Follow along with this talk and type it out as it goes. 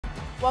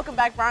Welcome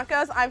back,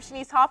 Broncos. I'm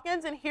Shanice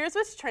Hopkins, and here's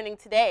what's trending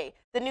today.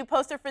 The new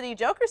poster for the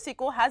Joker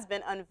sequel has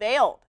been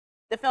unveiled.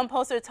 The film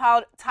poster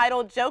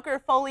titled Joker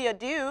Folie à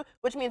Deux,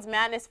 which means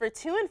madness for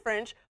two in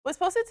French, was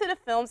posted to the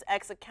film's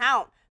X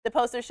account. The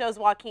poster shows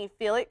Joaquin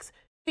Phoenix,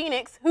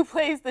 who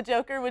plays the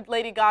Joker, with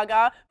Lady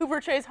Gaga, who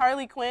portrays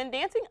Harley Quinn,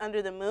 dancing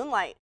under the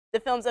moonlight.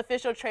 The film's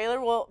official trailer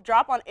will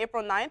drop on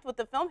April 9th, with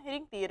the film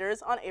hitting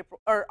theaters on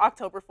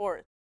October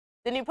 4th.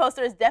 The new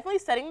poster is definitely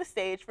setting the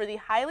stage for the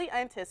highly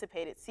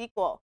anticipated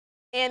sequel.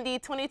 And the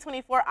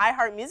 2024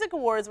 iHeart Music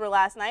Awards were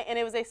last night, and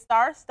it was a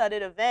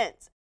star-studded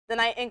event. The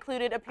night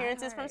included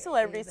appearances from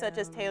celebrities such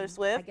as Taylor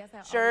Swift,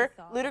 Cher,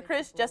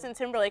 Ludacris, Justin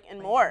Timberlake,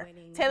 and more.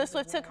 Taylor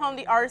Swift took home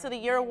the Artist of the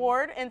Year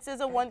award, and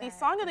SZA won the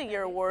Song of the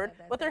Year award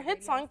with her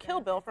hit song Kill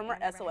Bill from her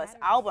SOS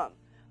album.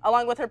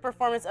 Along with her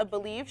performance of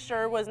Believe,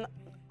 Cher was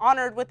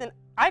honored with an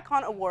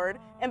Icon Award,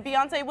 and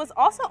Beyoncé was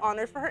also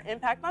honored for her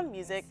impact on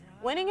music,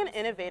 winning an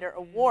Innovator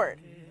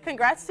Award.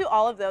 Congrats to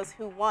all of those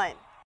who won.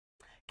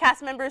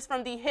 Cast members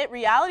from the hit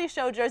reality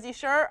show Jersey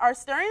Shore are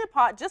stirring the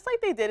pot just like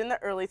they did in the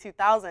early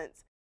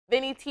 2000s.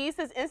 Vinny teased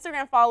his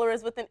Instagram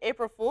followers with an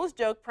April Fool's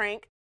joke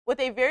prank with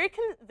a very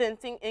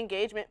convincing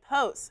engagement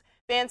post.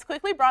 Fans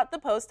quickly brought the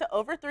post to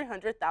over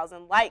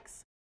 300,000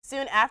 likes.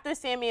 Soon after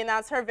Sammy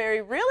announced her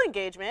very real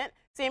engagement,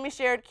 Sammy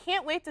shared,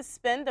 "Can't wait to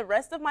spend the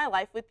rest of my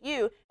life with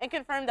you," and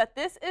confirmed that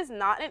this is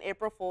not an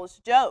April Fool's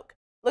joke.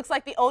 Looks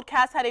like the old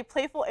cast had a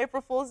playful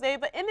April Fool's Day,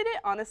 but ended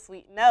it on a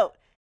sweet note.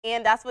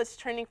 And that's what's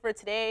trending for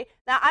today.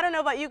 Now, I don't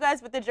know about you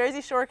guys, but the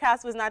Jersey Shore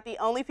cast was not the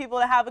only people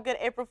to have a good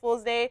April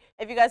Fool's Day.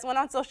 If you guys went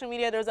on social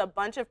media, there was a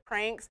bunch of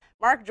pranks.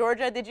 Mark,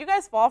 Georgia, did you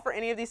guys fall for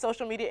any of these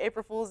social media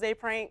April Fool's Day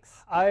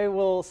pranks? I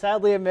will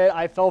sadly admit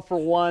I fell for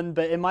one,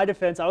 but in my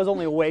defense, I was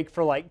only awake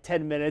for like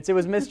 10 minutes. It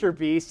was Mr.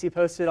 Beast. He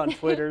posted on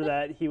Twitter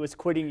that he was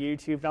quitting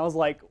YouTube, and I was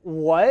like,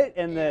 what?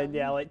 And then,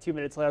 like 2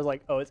 minutes later, I was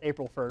like, oh, it's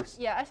April 1st.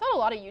 Yeah, I saw a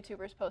lot of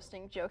YouTubers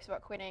posting jokes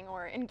about quitting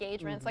or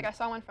engagements. Like I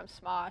saw one from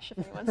Smosh, if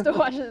anyone still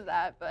watches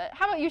that. But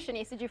how about you,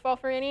 Shanice? Did you fall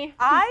for any?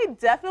 I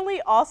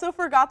definitely also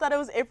forgot that it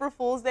was April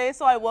Fool's Day,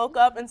 so I woke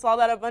up and saw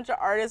that a bunch of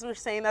artists were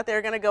saying that they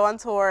were going to go on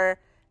tour,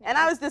 and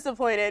I was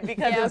disappointed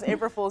because it was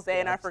April Fool's Day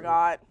and I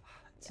forgot.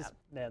 It's just,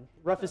 man,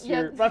 roughest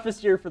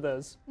year for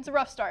those. It's a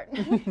rough start.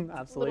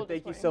 Absolutely.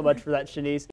 Thank you so much for that, Shanice.